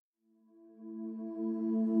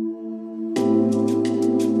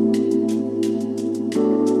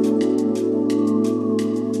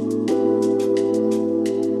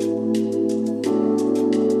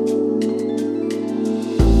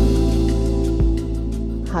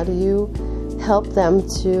How do you help them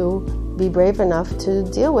to be brave enough to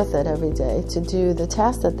deal with it every day, to do the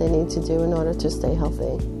tasks that they need to do in order to stay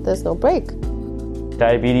healthy? There's no break.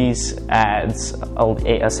 Diabetes adds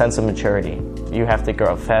a sense of maturity. You have to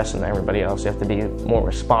grow up faster than everybody else. You have to be more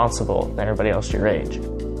responsible than everybody else your age.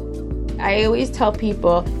 I always tell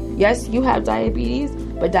people, yes, you have diabetes,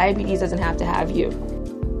 but diabetes doesn't have to have you.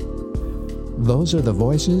 Those are the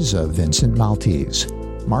voices of Vincent Maltese,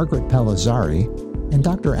 Margaret Pellizzari, and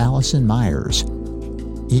Dr. Allison Myers.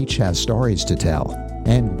 Each has stories to tell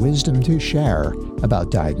and wisdom to share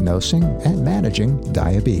about diagnosing and managing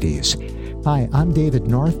diabetes. Hi, I'm David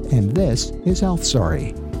North, and this is Health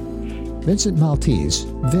Story. Vincent Maltese,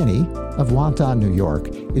 Vinny, of Wantagh, New York,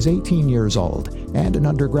 is 18 years old and an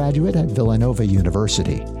undergraduate at Villanova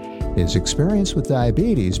University. His experience with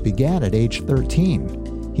diabetes began at age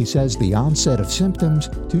 13. He says the onset of symptoms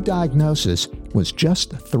to diagnosis was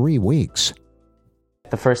just 3 weeks.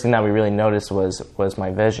 The first thing that we really noticed was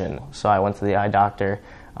my vision. So I went to the eye doctor.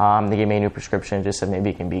 They gave me a new prescription, just said maybe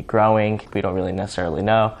it can be growing. We don't really necessarily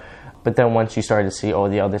know. But then once you started to see all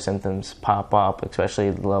the other symptoms pop up, especially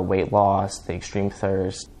the weight loss, the extreme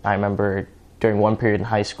thirst, I remember during one period in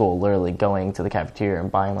high school literally going to the cafeteria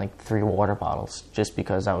and buying like 3 water bottles just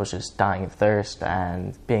because I was just dying of thirst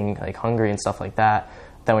and being like hungry and stuff like that.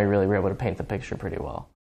 Then we really were able to paint the picture pretty well.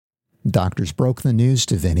 Doctors broke the news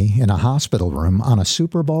to Vinny in a hospital room on a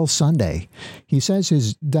Super Bowl Sunday. He says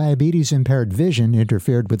his diabetes-impaired vision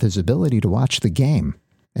interfered with his ability to watch the game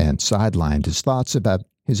and sidelined his thoughts about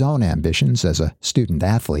his own ambitions as a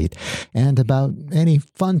student-athlete and about any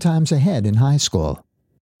fun times ahead in high school.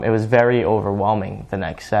 It was very overwhelming the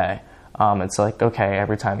next day. It's like, okay,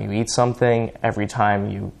 every time you eat something, every time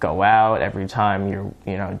you go out, every time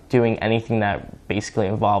you're doing anything that basically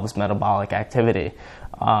involves metabolic activity,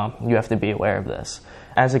 you have to be aware of this.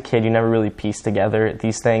 As a kid, you never really piece together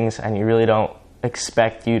these things, and you really don't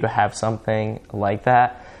expect you to have something like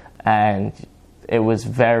that. And it was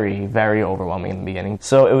very, very overwhelming in the beginning.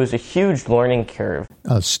 So it was a huge learning curve.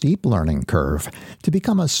 A steep learning curve to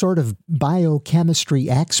become a sort of biochemistry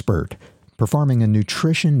expert, performing a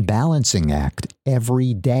nutrition balancing act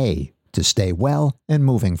every day to stay well and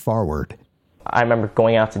moving forward. I remember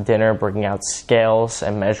going out to dinner, breaking out scales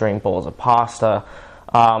and measuring bowls of pasta.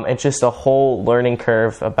 It's just a whole learning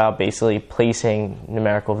curve about basically placing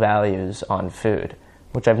numerical values on food,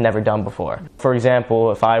 which I've never done before. For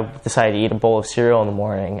example, if I decided to eat a bowl of cereal in the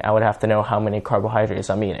morning, I would have to know how many carbohydrates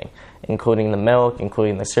I'm eating, including the milk,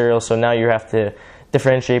 including the cereal. So now you have to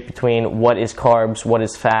differentiate between what is carbs, what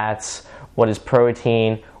is fats, what is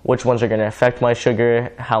protein, which ones are going to affect my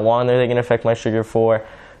sugar, how long are they going to affect my sugar for.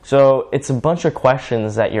 So it's a bunch of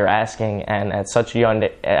questions that you're asking, and at such a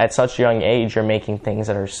young age, you're making things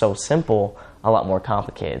that are so simple a lot more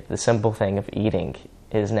complicated. The simple thing of eating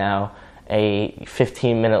is now a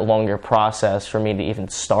 15-minute longer process for me to even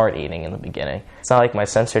start eating in the beginning. It's not like my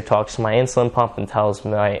sensor talks to my insulin pump and tells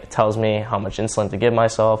me how much insulin to give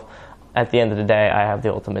myself. At the end of the day, I have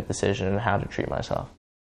the ultimate decision on how to treat myself.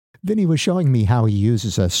 Vinny was showing me how he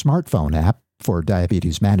uses a smartphone app for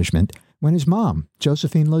diabetes management when his mom,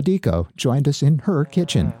 Josephine Lodico, joined us in her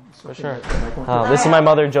kitchen. For sure. This is my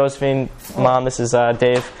mother, Josephine. Mom, this is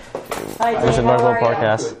Dave. Hi, Dave. This is Northville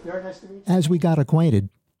Podcast. As we got acquainted,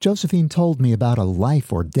 Josephine told me about a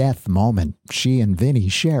life or death moment she and Vinny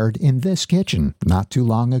shared in this kitchen not too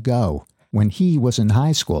long ago, when he was in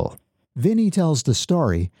high school. Vinny tells the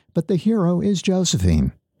story, but the hero is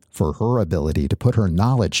Josephine, for her ability to put her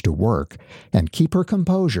knowledge to work and keep her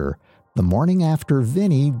composure the morning after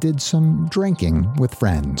Vinny did some drinking with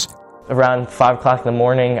friends. Around 5 o'clock in the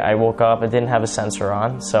morning, I woke up. I didn't have a sensor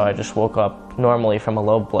on, so I just woke up normally from a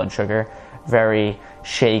low blood sugar, very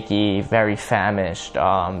shaky, very famished,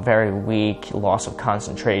 very weak, loss of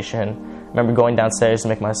concentration. I remember going downstairs to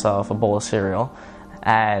make myself a bowl of cereal,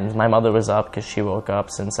 and my mother was up because she woke up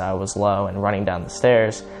since I was low and running down the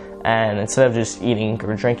stairs. And instead of just eating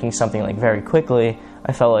or drinking something like very quickly,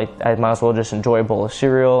 I felt like I might as well just enjoy a bowl of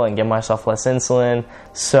cereal and give myself less insulin.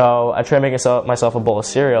 So I tried making myself a bowl of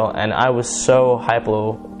cereal, and I was so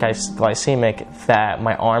hypoglycemic that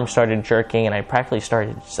my arm started jerking and I practically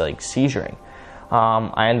started like seizuring.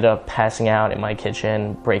 I ended up passing out in my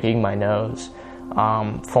kitchen, breaking my nose,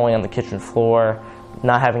 falling on the kitchen floor,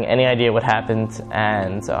 not having any idea what happened,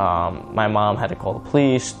 and my mom had to call the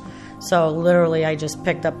police. So literally I just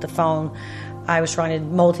picked up the phone. I was trying to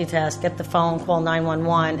multitask, get the phone, call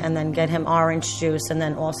 911, and then get him orange juice, and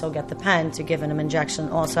then also get the pen to give him an injection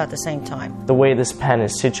also at the same time. The way this pen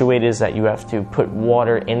is situated is that you have to put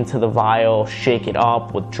water into the vial, shake it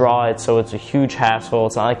up, withdraw it, so it's a huge hassle.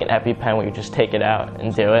 It's not like an EpiPen where you just take it out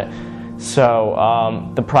and do it.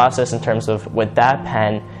 So the process in terms of with that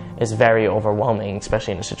pen is very overwhelming,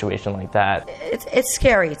 especially in a situation like that. It's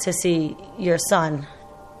scary to see your son,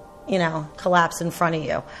 collapse in front of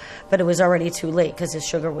you. But it was already too late because his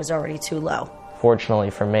sugar was already too low.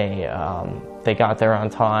 Fortunately for me, they got there on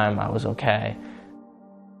time. I was okay.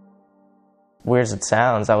 Weird as it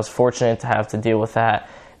sounds, I was fortunate to have to deal with that,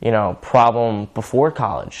 problem before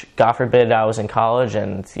college. God forbid I was in college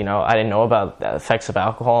and, I didn't know about the effects of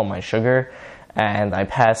alcohol on my sugar and I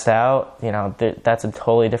passed out. That's a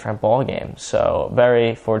totally different ballgame. So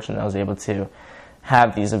very fortunate I was able to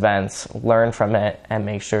have these events, learn from it, and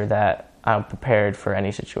make sure that I'm prepared for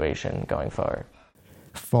any situation going forward.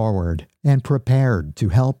 Forward and prepared to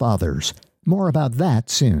help others. More about that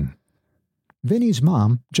soon. Vinny's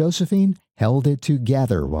mom, Josephine, held it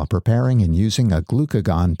together while preparing and using a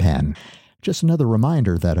glucagon pen. Just another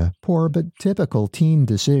reminder that a poor but typical teen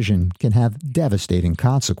decision can have devastating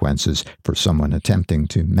consequences for someone attempting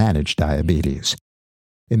to manage diabetes.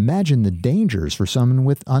 Imagine the dangers for someone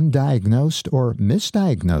with undiagnosed or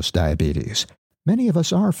misdiagnosed diabetes. Many of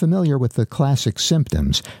us are familiar with the classic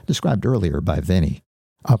symptoms described earlier by Vinny.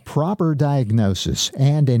 A proper diagnosis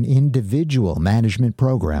and an individual management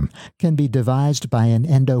program can be devised by an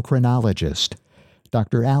endocrinologist.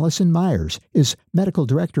 Dr. Allison Myers is Medical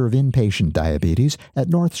Director of Inpatient Diabetes at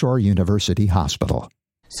North Shore University Hospital.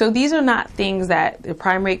 So these are not things that the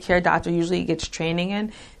primary care doctor usually gets training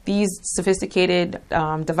in. These sophisticated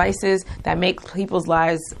devices that make people's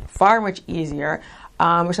lives far much easier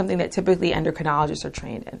are something that typically endocrinologists are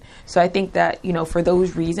trained in. So I think that, for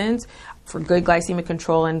those reasons, for good glycemic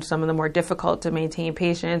control and some of the more difficult to maintain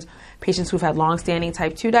patients who've had long-standing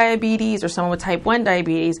type 2 diabetes or someone with type 1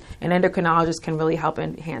 diabetes, an endocrinologist can really help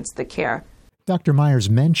enhance the care. Dr. Myers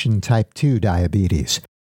mentioned type 2 diabetes.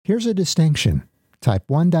 Here's a distinction. Type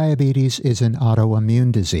 1 diabetes is an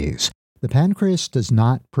autoimmune disease. The pancreas does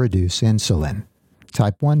not produce insulin.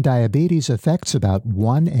 Type 1 diabetes affects about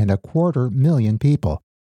 1.25 million people.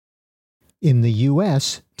 In the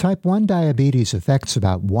U.S., type 1 diabetes affects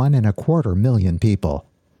about 1.25 million people.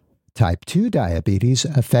 Type 2 diabetes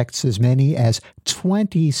affects as many as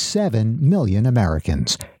 27 million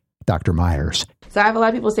Americans. Dr. Myers. So I have a lot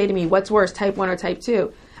of people say to me, what's worse, type 1 or type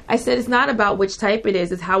 2? I said it's not about which type it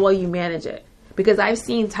is, it's how well you manage it. Because I've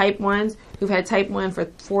seen type 1s who've had type 1 for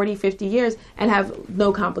 40, 50 years and have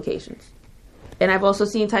no complications. And I've also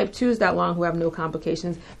seen type 2s that long who have no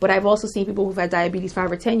complications. But I've also seen people who've had diabetes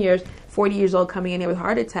 5 or 10 years, 40 years old, coming in here with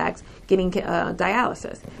heart attacks, getting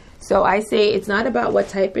dialysis. So I say it's not about what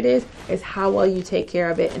type it is, it's how well you take care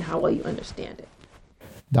of it and how well you understand it.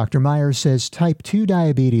 Dr. Myers says type 2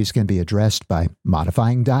 diabetes can be addressed by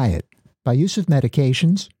modifying diet, by use of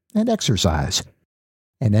medications, and exercise.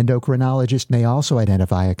 An endocrinologist may also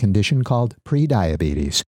identify a condition called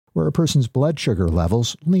prediabetes, where a person's blood sugar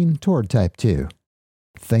levels lean toward type 2.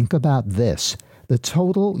 Think about this. The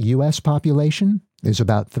total U.S. population is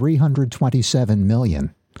about 327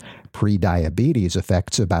 million. Prediabetes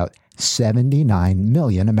affects about 79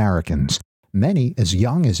 million Americans, many as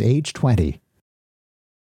young as age 20.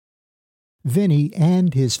 Vinny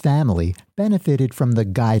and his family benefited from the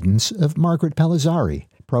guidance of Margaret Pellizzari,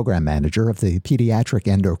 Program Manager of the Pediatric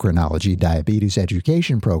Endocrinology Diabetes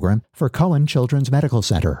Education Program for Cohen Children's Medical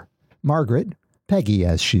Center. Margaret, Peggy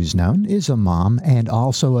as she's known, is a mom and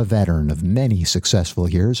also a veteran of many successful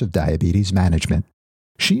years of diabetes management.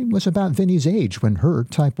 She was about Vinny's age when her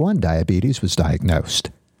type 1 diabetes was diagnosed.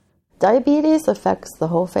 Diabetes affects the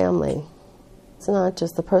whole family. It's not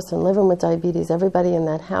just the person living with diabetes. Everybody in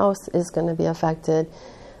that house is going to be affected.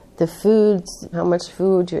 The foods, how much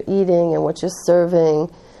food you're eating and what you're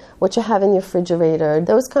serving, what you have in your refrigerator,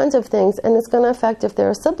 those kinds of things. And it's going to affect if there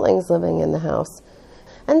are siblings living in the house.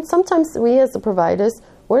 And sometimes we as the providers,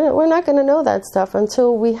 we're not going to know that stuff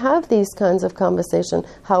until we have these kinds of conversations.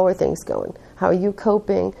 How are things going? How are you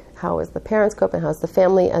coping? How is the parents coping? How's the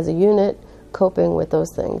family as a unit coping with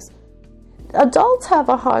those things? Adults have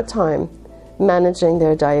a hard time managing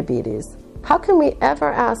their diabetes. How can we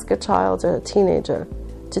ever ask a child or a teenager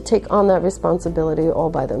to take on that responsibility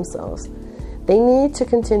all by themselves? They need to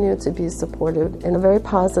continue to be supported in a very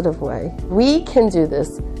positive way. We can do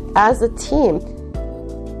this as a team.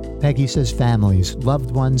 Peggy says families,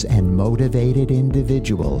 loved ones, and motivated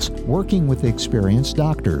individuals working with experienced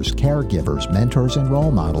doctors, caregivers, mentors, and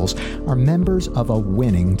role models are members of a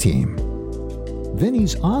winning team.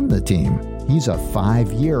 Vinny's on the team. He's a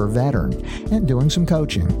 5-year veteran and doing some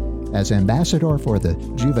coaching as ambassador for the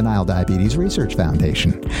Juvenile Diabetes Research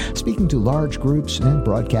Foundation, speaking to large groups and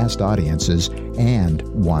broadcast audiences, and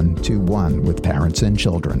one-to-one with parents and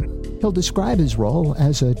children. He'll describe his role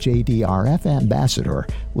as a JDRF ambassador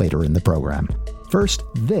later in the program. First,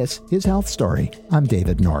 this is Health Story. I'm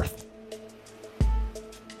David North.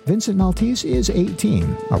 Vincent Maltese is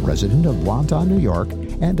 18, a resident of Wantagh, New York,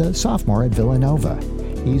 and a sophomore at Villanova.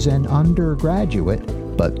 He's an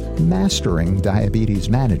undergraduate, but mastering diabetes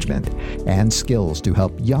management and skills to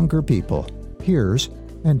help younger people, peers,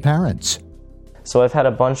 and parents. So I've had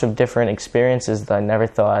a bunch of different experiences that I never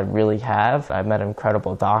thought I'd really have. I've met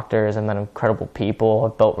incredible doctors, I've met incredible people,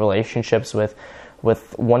 I've built relationships with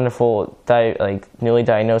wonderful newly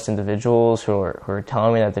diagnosed individuals who are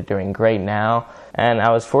telling me that they're doing great now. And I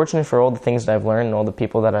was fortunate for all the things that I've learned and all the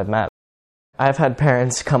people that I've met. I've had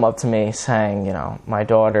parents come up to me saying, my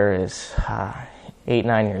daughter is 8,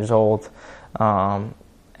 9 years old,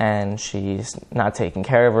 and she's not taking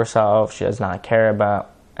care of herself. She does not care about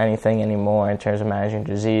anything anymore in terms of managing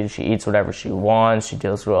disease. She eats whatever she wants. She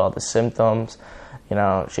deals with all the symptoms.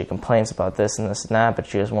 She complains about this and this and that, but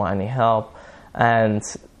she doesn't want any help. And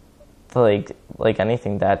like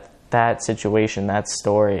anything, that situation, that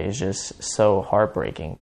story is just so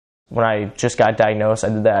heartbreaking. When I just got diagnosed, I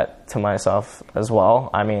did that to myself as well.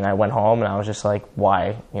 I mean, I went home and I was just like,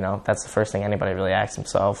 why? That's the first thing anybody really asks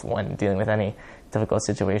himself when dealing with any difficult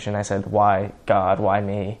situation. I said, why God? Why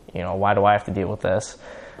me? Why do I have to deal with this?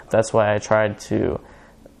 That's why I tried to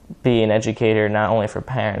be an educator, not only for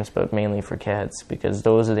parents, but mainly for kids, because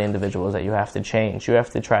those are the individuals that you have to change. You have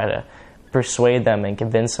to try to persuade them and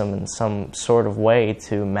convince them in some sort of way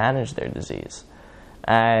to manage their disease.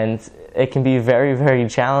 And it can be very, very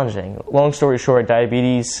challenging. Long story short,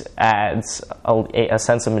 diabetes adds a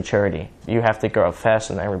sense of maturity. You have to grow up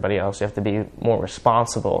faster than everybody else. You have to be more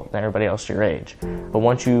responsible than everybody else your age. But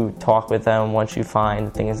once you talk with them, once you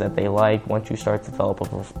find things that they like, once you start to develop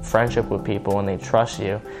a friendship with people and they trust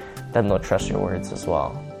you, then they'll trust your words as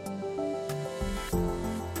well.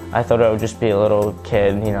 I thought I would just be a little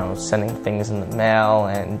kid, sending things in the mail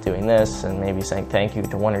and doing this and maybe saying thank you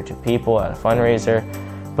to 1 or 2 people at a fundraiser.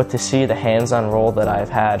 But to see the hands-on role that I've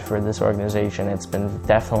had for this organization, it's been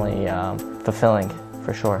definitely fulfilling,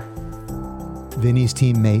 for sure. Vinny's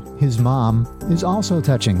teammate, his mom, is also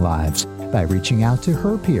touching lives by reaching out to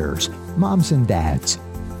her peers, moms and dads.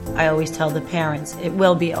 I always tell the parents, it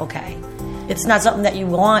will be okay. It's not something that you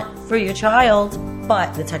want for your child,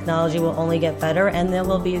 but the technology will only get better and there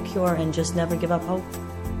will be a cure, and just never give up hope.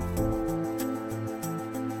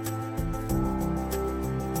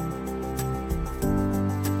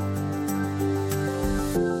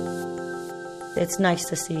 It's nice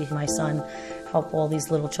to see my son help all these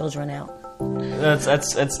little children out.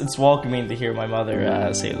 It's welcoming to hear my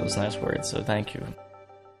mother say those nice words, so thank you.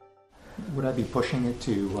 Would I be pushing it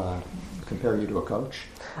to compare you to a coach?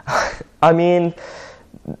 I mean,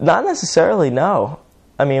 not necessarily, no.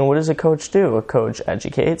 I mean, what does a coach do? A coach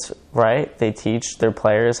educates, right? They teach their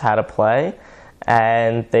players how to play,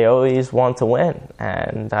 and they always want to win.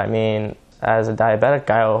 And I mean, as a diabetic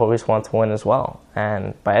guy, I always want to win as well.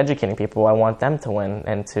 And by educating people, I want them to win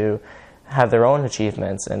and to have their own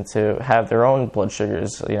achievements and to have their own blood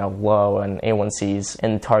sugars, low and A1Cs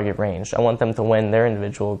in the target range. I want them to win their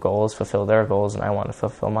individual goals, fulfill their goals, and I want to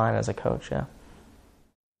fulfill mine as a coach, yeah.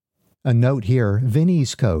 A note here,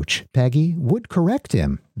 Vinny's coach, Peggy, would correct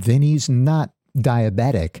him. Vinny's not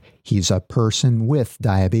diabetic. He's a person with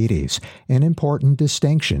diabetes, an important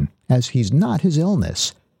distinction, as he's not his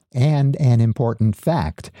illness. And an important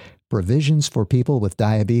fact, provisions for people with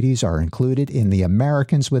diabetes are included in the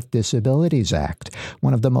Americans with Disabilities Act,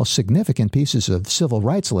 one of the most significant pieces of civil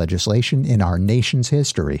rights legislation in our nation's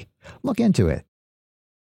history. Look into it.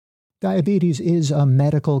 Diabetes is a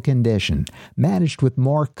medical condition managed with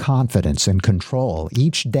more confidence and control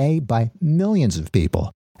each day by millions of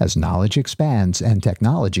people as knowledge expands and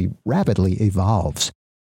technology rapidly evolves.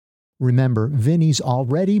 Remember, Vinny's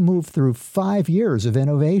already moved through 5 years of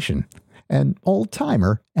innovation, an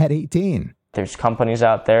old-timer at 18. There's companies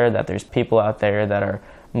out there, there's people out there that are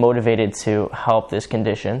motivated to help this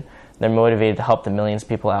condition. They're motivated to help the millions of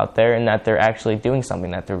people out there, and that they're actually doing something,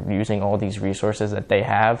 that they're using all these resources that they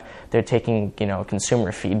have. They're taking,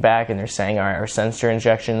 consumer feedback, and they're saying our sensor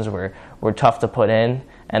injections were tough to put in,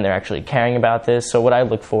 and they're actually caring about this. So what I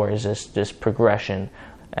look for is this progression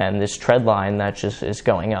and this tread line that just is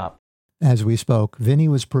going up. As we spoke, Vinny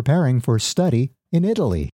was preparing for study in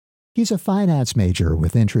Italy. He's a finance major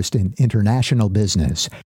with interest in international business.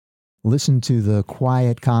 Listen to the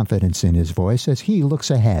quiet confidence in his voice as he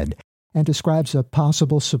looks ahead and describes a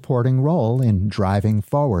possible supporting role in driving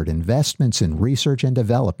forward investments in research and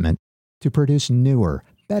development to produce newer,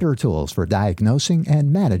 better tools for diagnosing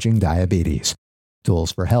and managing diabetes,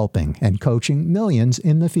 tools for helping and coaching millions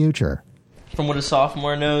in the future. From what a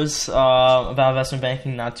sophomore knows about investment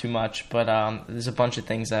banking, not too much, but there's a bunch of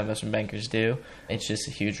things that investment bankers do. It's just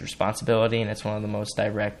a huge responsibility, and it's one of the most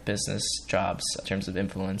direct business jobs in terms of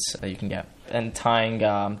influence that you can get. And tying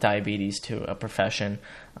diabetes to a profession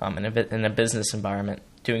in a business environment,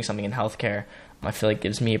 doing something in healthcare, I feel like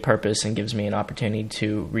gives me a purpose and gives me an opportunity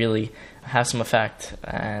to really have some effect,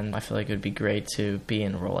 and I feel like it would be great to be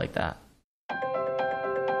in a role like that.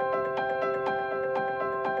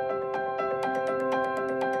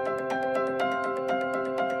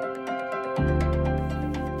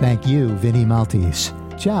 Thank you, Vinnie Maltese.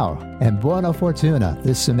 Ciao and buona fortuna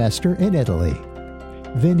this semester in Italy.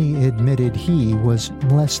 Vinnie admitted he was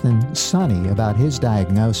less than sunny about his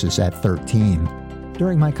diagnosis at 13.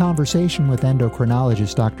 During my conversation with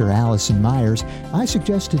endocrinologist Dr. Allison Myers, I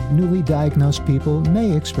suggested newly diagnosed people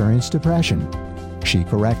may experience depression. She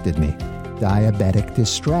corrected me. Diabetic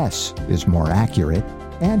distress is more accurate,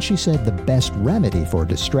 and she said the best remedy for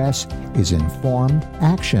distress is informed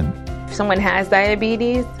action. If someone has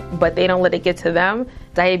diabetes, but they don't let it get to them,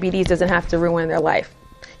 diabetes doesn't have to ruin their life.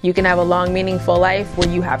 You can have a long, meaningful life where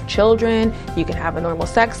you have children, you can have a normal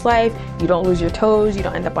sex life, you don't lose your toes, you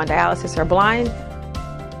don't end up on dialysis or blind.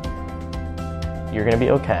 You're going to be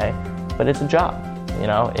okay, but it's a job. You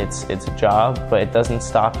know, it's a job, but it doesn't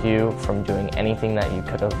stop you from doing anything that you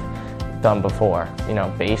could have done before. You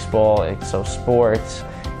know, baseball, so sports,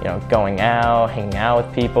 you know, going out, hanging out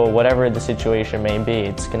with people, whatever the situation may be,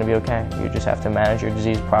 it's going to be okay. You just have to manage your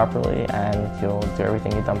disease properly, and you'll do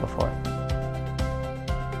everything you've done before.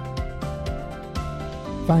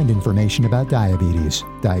 Find information about diabetes,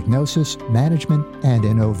 diagnosis, management, and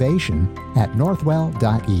innovation at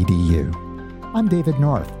northwell.edu. I'm David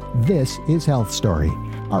North. This is Health Story.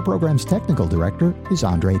 Our program's technical director is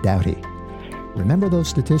Andre Doughty. Remember those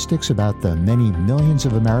statistics about the many millions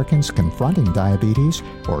of Americans confronting diabetes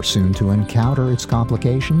or soon to encounter its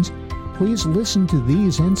complications? Please listen to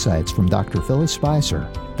these insights from Dr. Phyllis Spicer.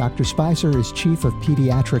 Dr. Spicer is Chief of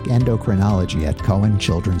Pediatric Endocrinology at Cohen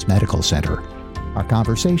Children's Medical Center. Our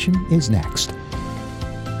conversation is next.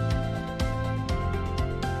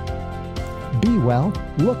 Be well,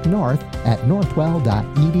 look north at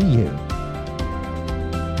northwell.edu.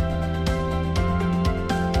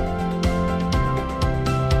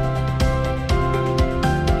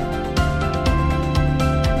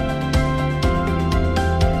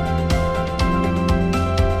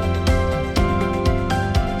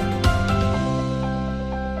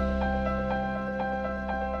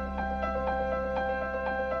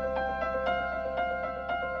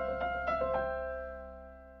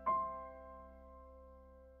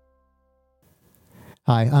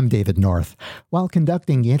 Hi, I'm David North. While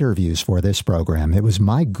conducting interviews for this program, it was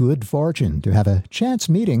my good fortune to have a chance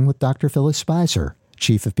meeting with Dr. Phyllis Spicer,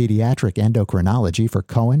 Chief of Pediatric Endocrinology for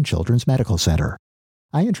Cohen Children's Medical Center.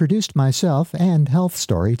 I introduced myself and Health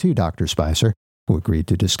Story to Dr. Spicer, who agreed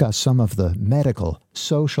to discuss some of the medical,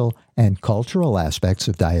 social, and cultural aspects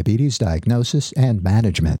of diabetes diagnosis and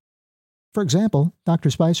management. For example, Dr.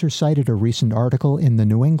 Spicer cited a recent article in the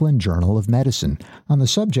New England Journal of Medicine on the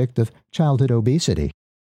subject of childhood obesity.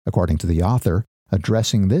 According to the author,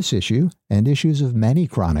 addressing this issue and issues of many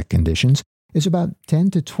chronic conditions is about 10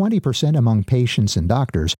 to 20% among patients and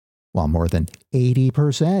doctors, while more than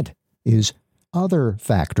 80% is other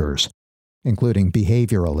factors, including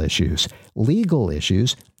behavioral issues, legal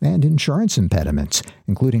issues, and insurance impediments,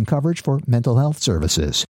 including coverage for mental health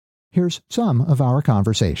services. Here's some of our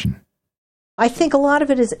conversation. I think a lot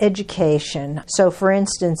of it is education. So, for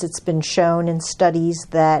instance, it's been shown in studies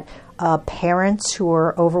that parents who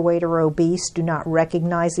are overweight or obese do not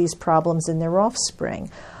recognize these problems in their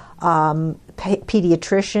offspring.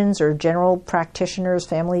 Pediatricians or general practitioners,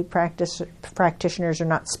 family practitioners are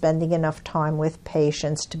not spending enough time with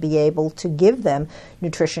patients to be able to give them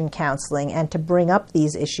nutrition counseling and to bring up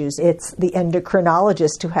these issues. It's the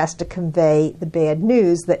endocrinologist who has to convey the bad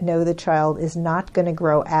news that no, the child is not going to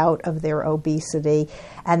grow out of their obesity,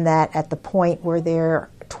 and that at the point where they're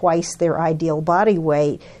twice their ideal body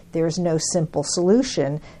weight, there's no simple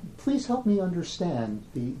solution. Please help me understand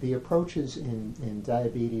the approaches in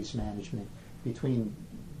diabetes management between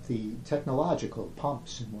the technological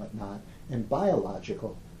pumps and whatnot and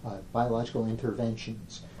biological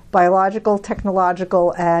interventions. Biological,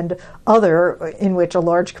 technological, and other, in which a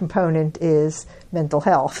large component is mental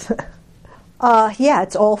health. Yeah,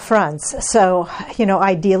 it's all fronts. So,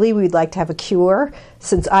 ideally we'd like to have a cure.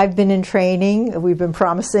 Since I've been in training, we've been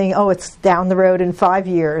promising, it's down the road in 5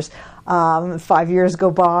 years. 5 years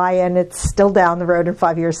go by and it's still down the road in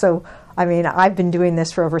 5 years. So I mean, I've been doing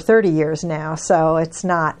this for over 30 years now, so it's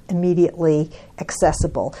not immediately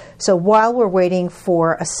accessible. So while we're waiting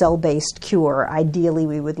for a cell-based cure, ideally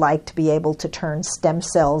we would like to be able to turn stem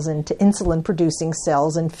cells into insulin-producing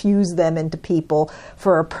cells and fuse them into people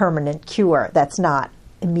for a permanent cure. That's not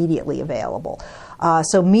immediately available.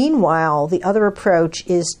 So meanwhile, the other approach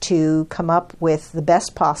is to come up with the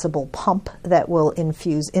best possible pump that will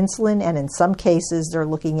infuse insulin, and in some cases they're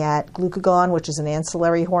looking at glucagon, which is an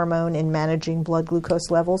ancillary hormone in managing blood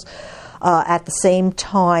glucose levels. At the same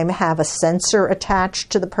time, have a sensor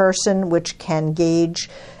attached to the person which can gauge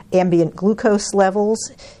ambient glucose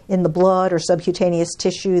levels in the blood or subcutaneous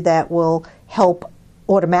tissue that will help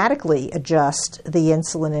automatically adjust the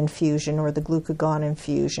insulin infusion or the glucagon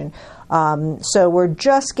infusion. So we're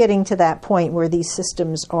just getting to that point where these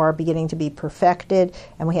systems are beginning to be perfected,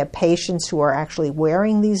 and we have patients who are actually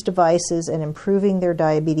wearing these devices and improving their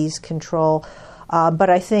diabetes control. But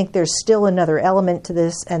I think there's still another element to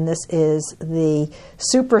this, and this is the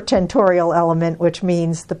supratentorial element, which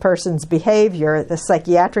means the person's behavior, the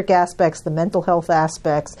psychiatric aspects, the mental health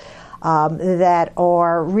aspects, that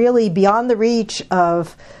are really beyond the reach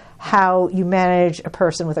of how you manage a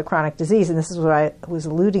person with a chronic disease. And this is what I was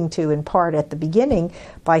alluding to in part at the beginning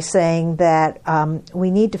by saying that we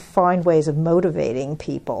need to find ways of motivating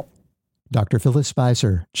people. Dr. Phyllis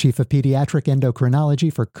Spicer, Chief of Pediatric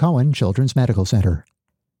Endocrinology for Cohen Children's Medical Center.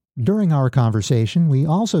 During our conversation, we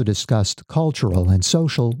also discussed cultural and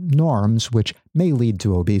social norms which may lead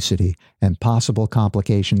to obesity and possible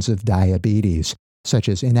complications of diabetes, such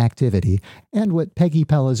as inactivity and what Peggy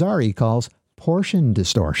Pellizzari calls portion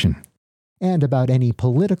distortion, and about any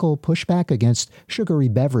political pushback against sugary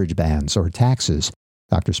beverage bans or taxes.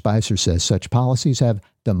 Dr. Spicer says such policies have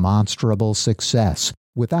demonstrable success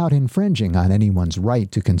without infringing on anyone's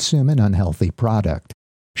right to consume an unhealthy product.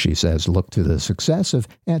 She says look to the success of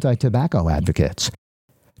anti-tobacco advocates.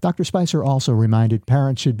 Dr. Spicer also reminded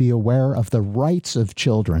parents should be aware of the rights of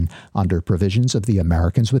children under provisions of the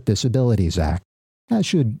Americans with Disabilities Act, as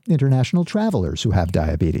should international travelers who have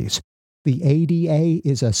diabetes. The ADA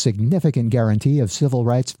is a significant guarantee of civil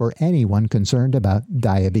rights for anyone concerned about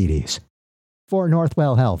diabetes. For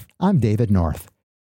Northwell Health, I'm David North.